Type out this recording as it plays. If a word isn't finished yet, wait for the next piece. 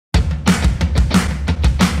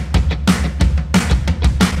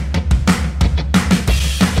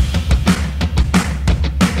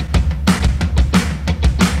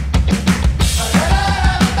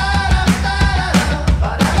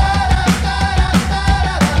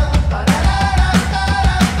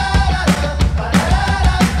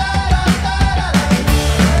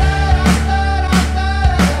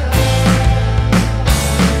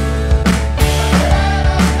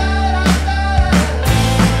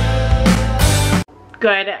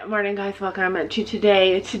Good morning, guys. Welcome to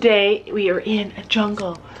today. Today we are in a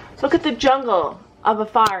jungle. Look at the jungle of a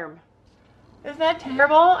farm. Isn't that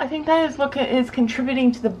terrible? I think that is what is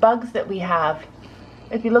contributing to the bugs that we have.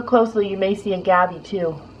 If you look closely, you may see a gabby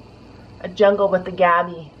too. A jungle with the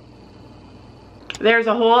gabby. There's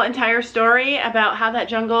a whole entire story about how that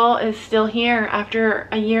jungle is still here after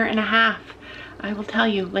a year and a half. I will tell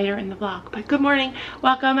you later in the vlog. But good morning.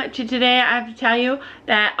 Welcome to today. I have to tell you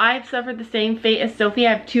that I've suffered the same fate as Sophie.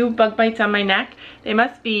 I have 2 bug bites on my neck. They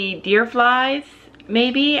must be deer flies,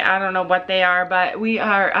 maybe. I don't know what they are, but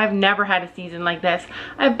I've never had a season like this.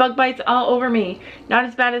 I have bug bites all over me. Not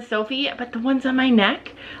as bad as Sophie, but the ones on my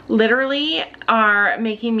neck literally are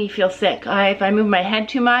making me feel sick. If I move my head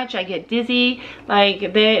too much, I get dizzy.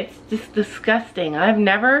 It's just disgusting. I've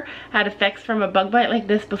never had effects from a bug bite like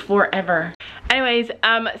this before, ever. Anyways,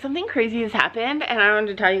 something crazy has happened, and I wanted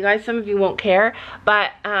to tell you guys. Some of you won't care,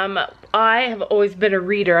 but I have always been a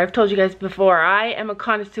reader. I've told you guys before, I am a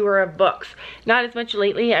connoisseur of books. Not as much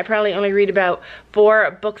lately. I probably only read about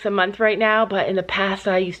 4 books a month right now, but in the past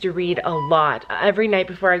I used to read a lot. Every night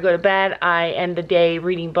before I go to bed, I end the day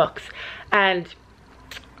reading books. And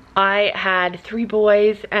I had 3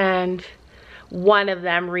 boys, and one of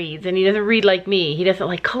them reads, and he doesn't read like me. He doesn't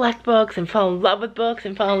like collect books and fall in love with books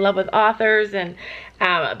and fall in love with authors, and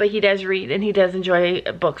but he does read, and he does enjoy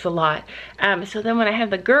books a lot. So then when I had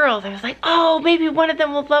the girls, I was like, oh, maybe one of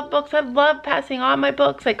them will love books. I love passing on my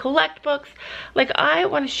books. I collect books. Like, I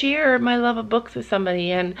want to share my love of books with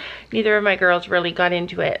somebody, and neither of my girls really got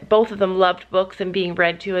into it. Both of them loved books and being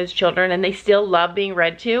read to as children, and they still love being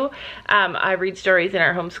read to. I read stories in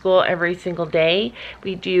our homeschool every single day.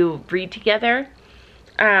 We do read together.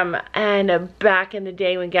 And back in the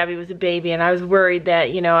day when Gabby was a baby, and I was worried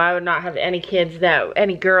that, you know, I would not have any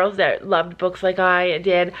girls that loved books like I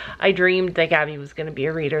did, I dreamed that Gabby was going to be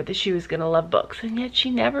a reader, that she was going to love books, and yet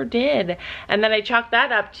she never did. And then I chalked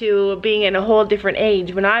that up to being in a whole different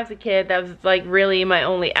age. When I was a kid, that was like really my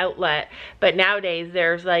only outlet, but nowadays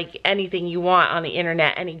there's like anything you want on the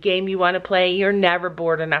internet, any game you want to play, you're never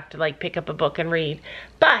bored enough to like pick up a book and read.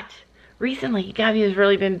 But recently, Gabby has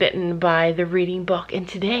really been bitten by the reading book, and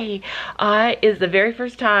today is the very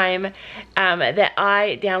first time that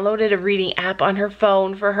I downloaded a reading app on her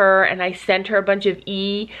phone for her, and I sent her a bunch of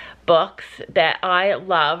e-books that I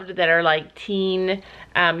loved that are like teen,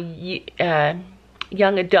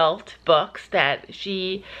 young adult books that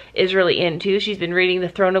she is really into. She's been reading the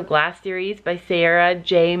Throne of Glass series by Sarah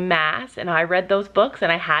J. Maas, and I read those books and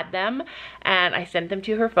I had them and I sent them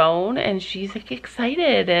to her phone, and she's like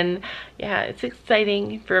excited. And yeah, it's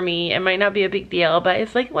exciting for me. It might not be a big deal, but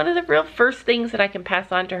it's like one of the real first things that I can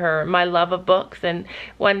pass on to her, my love of books, and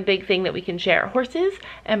one big thing that we can share. Horses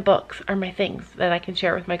and books are my things that I can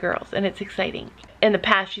share with my girls, and it's exciting. In the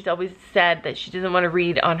past, she's always said that she doesn't want to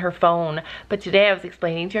read on her phone, but today I was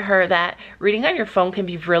explaining to her that reading on your phone can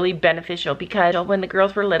be really beneficial, because when the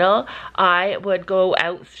girls were little, I would go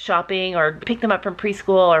out shopping or pick them up from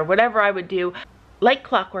preschool or whatever I would do. Like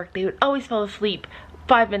clockwork, they would always fall asleep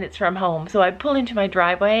 5 minutes from home. So I'd pull into my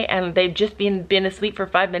driveway and they'd just been asleep for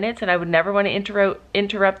 5 minutes, and I would never want to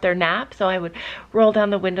interrupt their nap. So I would roll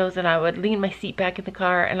down the windows and I would lean my seat back in the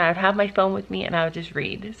car, and I would have my phone with me and I would just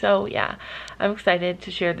read. So yeah, I'm excited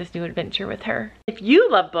to share this new adventure with her. If you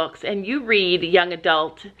love books and you read young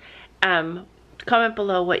adult, comment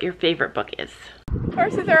below what your favorite book is.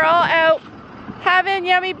 Horses are all out having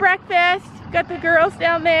yummy breakfast. Got the girls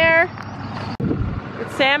down there.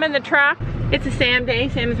 It's Sam in the truck. It's a Sam day.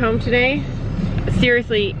 Sam is home today.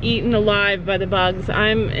 Seriously, eaten alive by the bugs.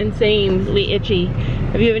 I'm insanely itchy.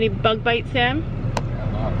 Have you any bug bites, Sam?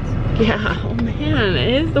 Yeah, oh man,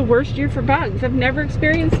 it is the worst year for bugs. I've never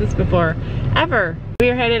experienced this before, ever. We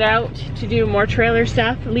are headed out to do more trailer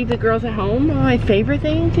stuff, leave the girls at home. My favorite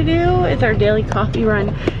thing to do is our daily coffee run.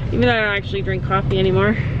 Even though I don't actually drink coffee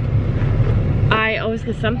anymore, I always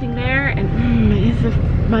get something there, and it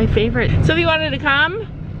is my favorite. Sophie wanted to come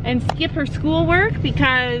and skip her schoolwork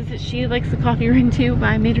because she likes the coffee run too, but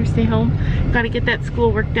I made her stay home. Gotta get that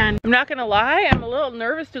schoolwork done. I'm not gonna lie, I'm a little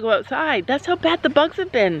nervous to go outside. That's how bad the bugs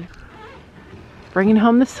have been. Bringing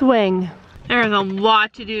home the swing. There's a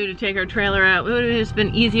lot to do to take our trailer out. It would have just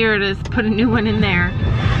been easier to just put a new one in there.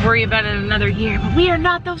 Worry about it another year, but we are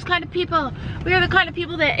not those kind of people. We are the kind of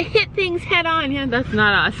people that hit things head on. Yeah, that's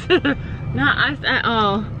not us. Not us at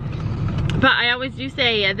all. But I always do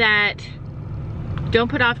say that don't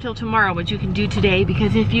put off till tomorrow what you can do today,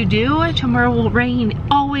 because if you do, tomorrow will rain.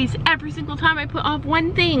 Always, every single time I put off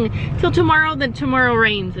one thing till tomorrow, then tomorrow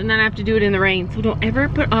rains, and then I have to do it in the rain. So don't ever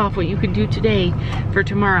put off what you can do today for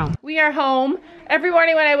tomorrow. We are home. Every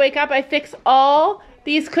morning when I wake up, I fix all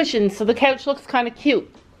these cushions so the couch looks kind of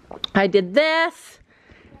cute. I did this,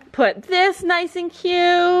 put this nice and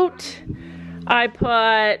cute. I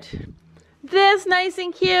put this nice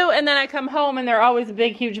and cute, and then I come home and they're always a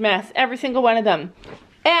big, huge mess. Every single one of them.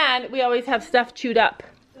 And we always have stuff chewed up.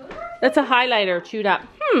 That's a highlighter chewed up.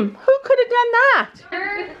 Who could have done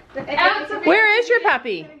that? Where is your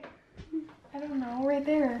puppy? I don't know, right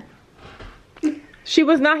there. She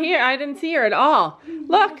was not here. I didn't see her at all.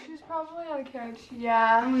 Look. She's probably on the couch.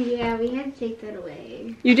 Yeah. Oh yeah, we had to take that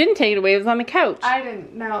away. You didn't take it away. It was on the couch. I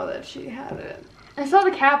didn't know that she had it. I saw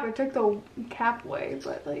the cap. I took the cap away,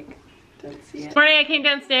 but like, didn't see it. This morning I came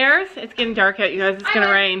downstairs. It's getting dark out, you guys. It's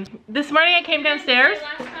gonna rain. This morning I came downstairs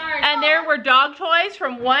and there were dog toys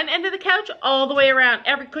from one end of the couch all the way around.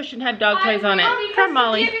 Every cushion had dog toys on it. Come,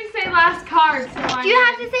 Molly. You didn't say last card. So Do you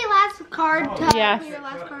have to say last card to Yes. put your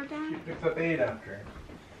last card down? She picks up 8 after.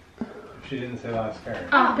 She didn't say last card.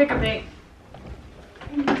 Oh, pick up 8.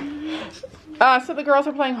 So the girls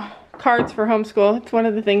are playing cards for homeschool. It's one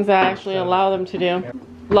of the things I actually allow them to do.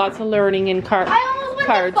 Lots of learning in cards. I almost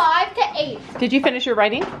went to 5 to 8. Did you finish your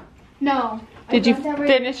writing? No. Did you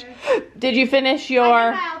finish? Did you finish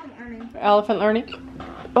your elephant learning?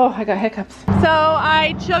 Oh, I got hiccups. So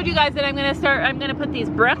I showed you guys that I'm gonna put these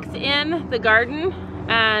brooks in the garden,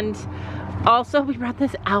 and also we brought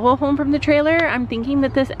this owl home from the trailer. I'm thinking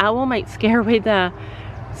that this owl might scare away the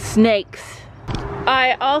snakes.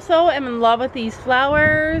 I also am in love with these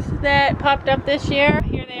flowers that popped up this year.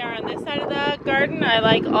 Here they are on this side of the garden. I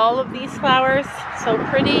like all of these flowers, so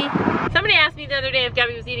pretty. Somebody asked me the other day if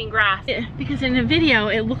Gabby was eating grass, because in the video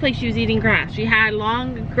it looked like she was eating grass. She had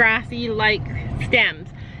long grassy like stems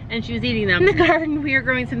and she was eating them. In the garden we are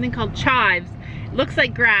growing something called chives. It looks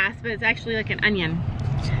like grass, but it's actually like an onion.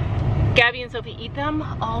 Gabby and Sophie eat them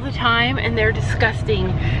all the time and they're disgusting.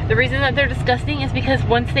 The reason that they're disgusting is because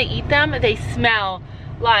once they eat them, they smell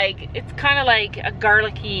like, it's kind of like a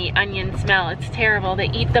garlicky onion smell. It's terrible. They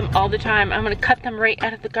eat them all the time. I'm gonna cut them right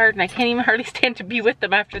out of the garden. I can't even hardly stand to be with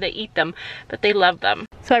them after they eat them, but they love them.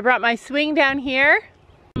 So I brought my swing down here.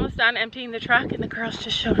 Almost done emptying the truck and the girls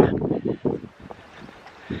just showed up.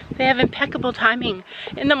 They have impeccable timing.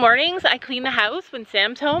 In the mornings, I clean the house when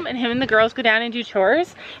Sam's home and him and the girls go down and do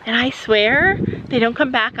chores. And I swear, they don't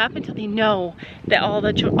come back up until they know that all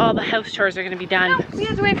the house chores are gonna be done. No, we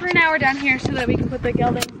have to wait for an hour down here so that we can put the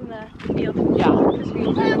geldings in the field. Yeah.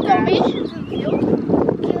 We have Dalmatians in the field.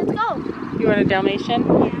 Okay, let's go. You want a Dalmatian?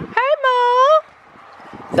 Yeah. Hi,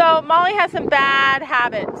 Mo! So Molly has some bad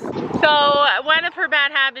habits. So one of her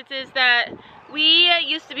bad habits is that we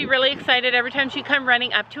used to be really excited every time she'd come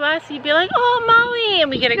running up to us. He'd be like, "Oh, Molly," and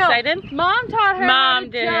we get excited. Mom taught her Mom how to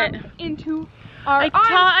did jump into our arms.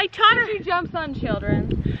 I taught her. She jumps on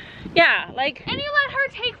children. Yeah, like. And you let her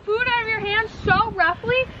take food out of your hands so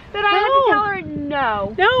roughly that I had to tell her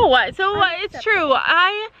no. No, so it's true.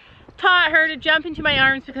 I taught her to jump into my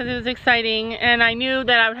arms because it was exciting, and I knew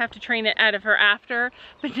that I would have to train it out of her after.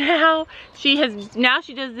 But now she does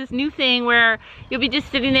this new thing where you'll be just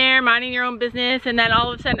sitting there minding your own business, and then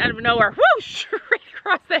all of a sudden out of nowhere, whoosh, right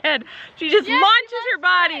across the head. She just launches her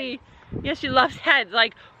body. Yes, she loves heads,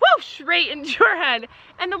 like whoosh, right into your head.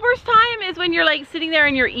 And the worst time is when you're like sitting there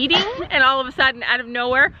and you're eating, and all of a sudden out of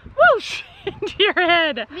nowhere, whoosh, into your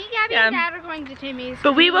head. Me, Gabby, and Dad are going to Timmy's.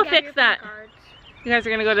 But we will fix that. You guys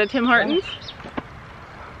are gonna go to Tim Hortons?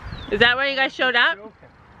 Is that why you guys showed up?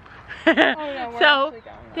 So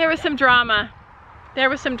there was some drama. There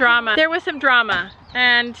was some drama.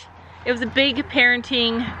 And it was a big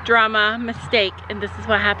parenting drama mistake, and this is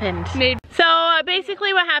what happened. So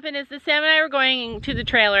basically what happened is that Sam and I were going to the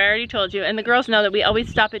trailer, I already told you, and the girls know that we always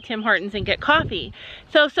stop at Tim Hortons and get coffee.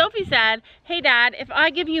 So Sophie said, "Hey Dad, if I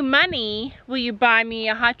give you money, will you buy me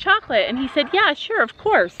a hot chocolate?" And he said, "Yeah, sure, of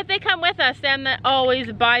course." If they come with us, Sam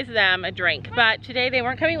always buys them a drink. But today they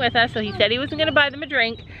weren't coming with us, so he said he wasn't gonna buy them a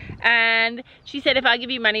drink. And she said, "If I give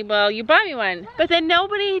you money, will you buy me one?" But then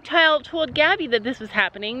nobody told Gabby that this was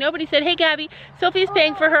happening. Nobody said, "Hey Gabby, Sophie's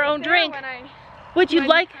paying for her own drink. Would you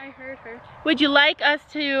like us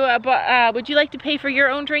to would you like to pay for your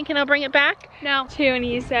own drink and I'll bring it back?" No. And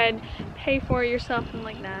he said, "Pay for it yourself." I'm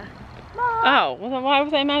like, nah. Oh, well then why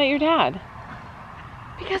was I mad at your dad?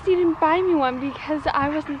 Because he didn't buy me one, because I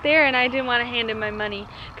wasn't there and I didn't want to hand him my money,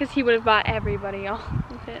 because he would have bought everybody all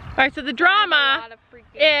of it. Alright, so the drama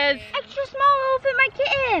is Extra small, it'll fit my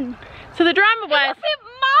kitten. So the drama was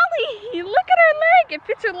Molly! Look at her leg! It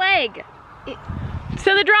fits her leg.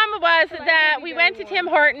 So the drama was that we went to Tim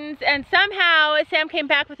Hortons and somehow Sam came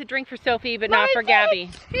back with a drink for Sophie but not for Gabby.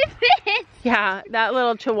 It fits. Yeah, that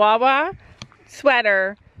little Chihuahua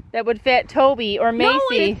sweater that would fit Toby or Macy. No,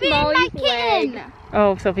 it fit my kitten.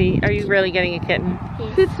 Oh, Sophie, are you really getting a kitten?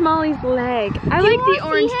 Yes. It's Molly's leg. I like the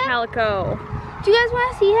orange calico. Do you guys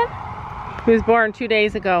want to see him? He was born 2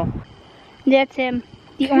 days ago. That's him.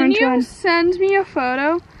 The orange one. Can you send me a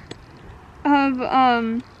photo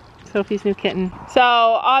of Sophie's new kitten. So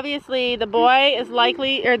obviously the boy is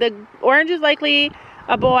likely, or the orange is likely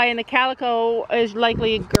a boy and the calico is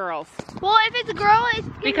likely girls. Well, if it's a girl, it's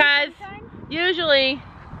because usually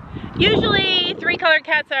 3-colored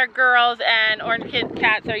cats are girls and orange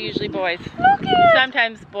cats are usually boys. Look at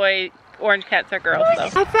Sometimes orange cats are girls though.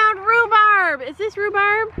 I found rhubarb. Is this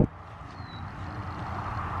rhubarb? It's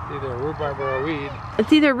either a rhubarb or a weed.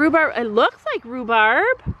 It's either rhubarb. It looks like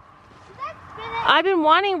rhubarb. I've been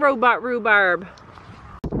wanting rhubarb.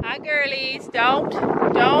 Hi girlies, don't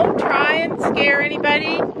try and scare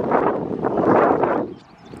anybody.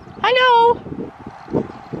 Hello.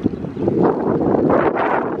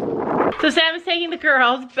 So Sam is taking the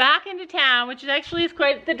girls back into town, which actually is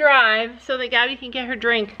quite the drive, so that Gabby can get her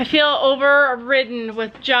drink. I feel overridden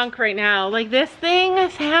with junk right now. Like this thing,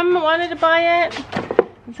 Sam wanted to buy it,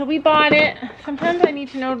 and so we bought it. Sometimes I need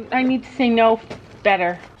to say no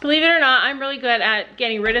better. Believe it or not, I'm really good at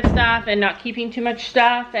getting rid of stuff and not keeping too much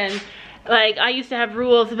stuff. And like, I used to have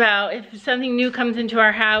rules about if something new comes into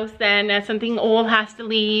our house, then something old has to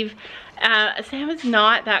leave. Sam is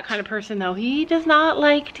not that kind of person though. He does not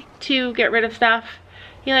like to get rid of stuff.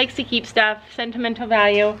 He likes to keep stuff, sentimental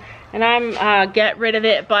value. And I'm get rid of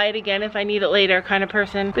it, buy it again if I need it later kind of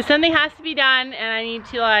person. But something has to be done, and I need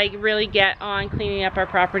to like really get on cleaning up our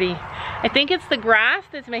property. I think it's the grass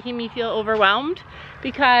that's making me feel overwhelmed,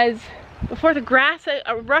 because before the grass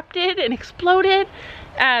erupted and exploded,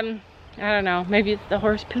 I don't know, maybe it's the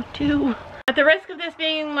horse poop too. At the risk of this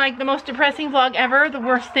being like the most depressing vlog ever, the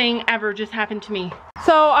worst thing ever just happened to me.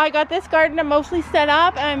 So I got this garden mostly set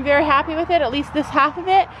up and I'm very happy with it, at least this half of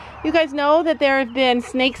it. You guys know that there have been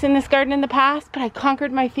snakes in this garden in the past, but I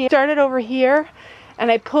conquered my fear. Started over here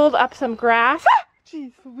and I pulled up some grass.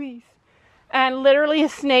 Jeez Louise. And literally a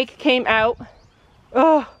snake came out,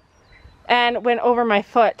 and went over my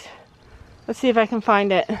foot. Let's see if I can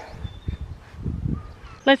find it.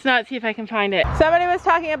 Let's not see if I can find it. Somebody was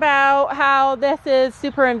talking about how this is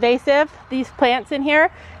super invasive, these plants in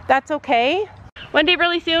here. That's okay. One day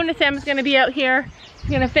really soon, Sam is gonna be out here.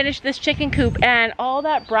 He's gonna finish this chicken coop, and all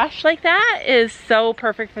that brush like that is so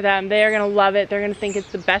perfect for them. They are gonna love it. They're gonna think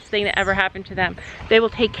it's the best thing that ever happened to them. They will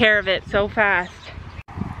take care of it so fast.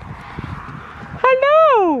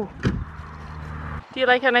 Hello! Do you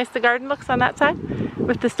like how nice the garden looks on that side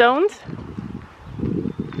with the stones?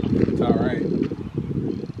 It's all right.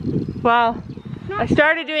 Well, I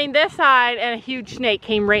started doing this side and a huge snake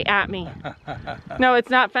came right at me. No, it's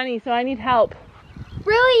not funny, so I need help.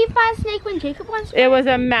 Really? You found a snake when Jacob went? It was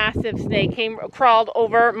a massive snake, crawled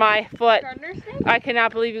over my foot. gardener snake? I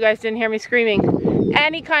cannot believe you guys didn't hear me screaming.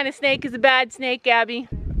 Any kind of snake is a bad snake, Gabby.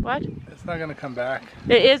 What? It's not gonna come back.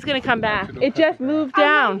 It is gonna come back. It just moved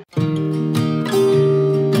down.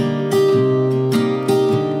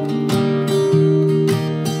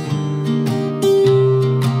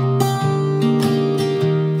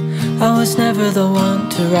 I was never the one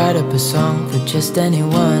to write up a song for just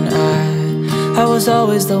anyone. I was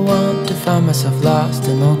always the one to find myself lost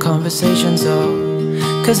in old conversations,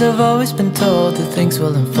 cause I've always been told that things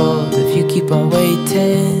will unfold if you keep on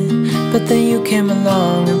waiting. But then you came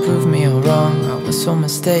along and proved me all wrong. I was so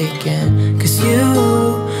mistaken, cause you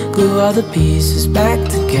glue all the pieces back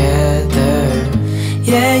together.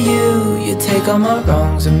 Yeah, you take all my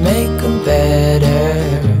wrongs and make them better.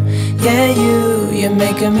 Yeah, you're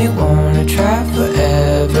making me wanna try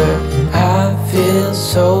forever. And I feel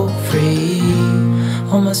so free,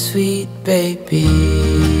 oh my sweet baby.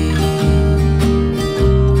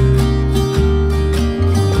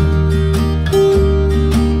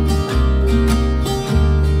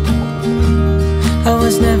 I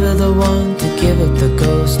was never the one to give up the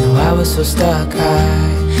ghost. No, I was so stuck.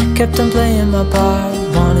 I kept on playing my part,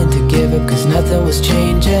 wanting to give up cause nothing was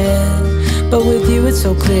changing. But with you it's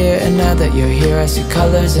so clear, and now that you're here I see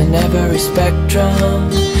colors in every spectrum.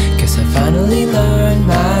 Guess I finally learned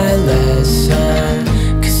my lesson.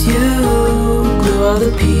 Cause you glue all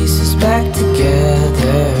the pieces back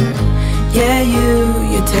together. Yeah,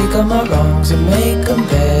 you take all my wrongs and make them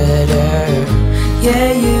better.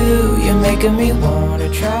 Yeah, you're making me wanna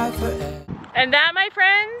try forever. And that, my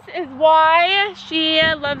friends, is why she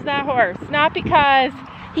loves that horse. Not because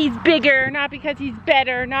he's bigger, not because he's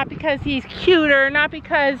better, not because he's cuter, not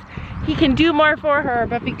because he can do more for her,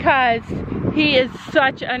 but because he is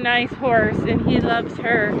such a nice horse and he loves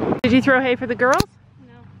her. Did you throw hay for the girls?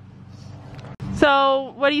 No.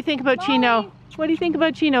 So, what do you think about Chino? What do you think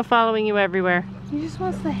about Chino following you everywhere? He just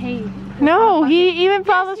wants the hay. No, he even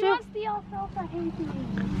follows He you. wants the alfalfa hay to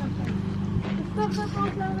eat. The stuff that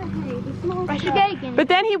goes on the hay. The small Fresh stuff. bacon. But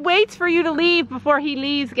then he waits for you to leave before he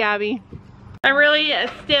leaves, Gabby. I'm really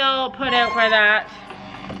still put out by that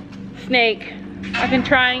snake. I've been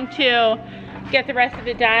trying to get the rest of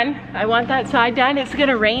it done. I want that side done. It's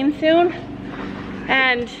gonna rain soon.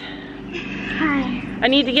 And I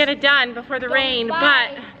need to get it done before the rain,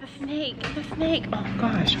 but the snake, oh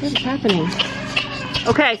gosh, what is happening?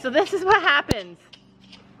 Okay, so this is what happens.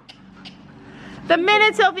 The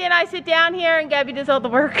minute Sophie and I sit down here and Gabby does all the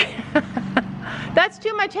work. That's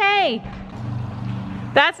too much hay.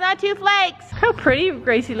 That's not 2 flakes. How pretty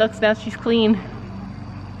Gracie looks now she's clean.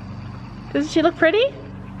 Doesn't she look pretty?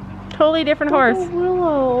 Totally different horse.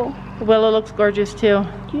 Willow. Willow looks gorgeous too.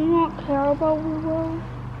 Do you not care about Willow?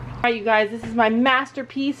 Alright you guys, this is my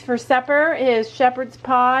masterpiece for supper. It is shepherd's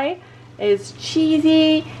pie. It is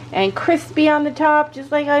cheesy and crispy on the top,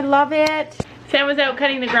 just like I love it. Sam was out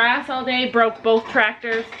cutting the grass all day, broke both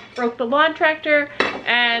tractors. Broke the lawn tractor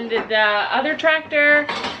and the other tractor.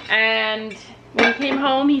 And when he came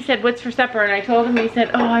home, he said, what's for supper? And I told him, he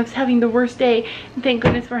said, oh, I was having the worst day. And thank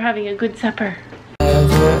goodness we're having a good supper.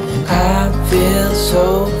 I feel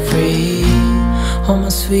so free, oh my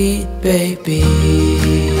sweet baby.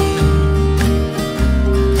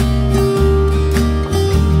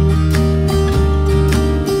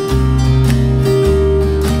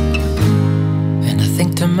 And I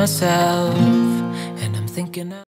think to myself, and I'm thinking